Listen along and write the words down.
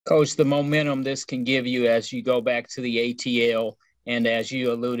Coach, the momentum this can give you as you go back to the ATL and as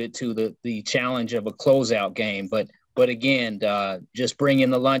you alluded to the challenge of a closeout game. But again, just bringing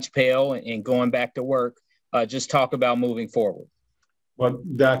the lunch pail and going back to work, just talk about moving forward. Well,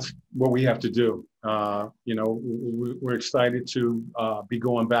 that's what we have to do. We're excited to be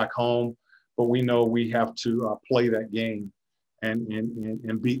going back home, but we know we have to play that game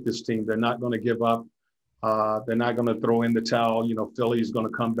and beat this team. They're not going to give up. They're not going to throw in the towel. Philly's going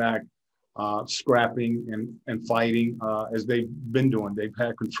to come back scrapping and fighting as they've been doing. They've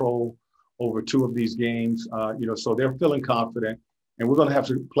had control over two of these games, so they're feeling confident, and we're going to have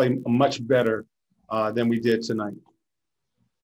to play much better than we did tonight.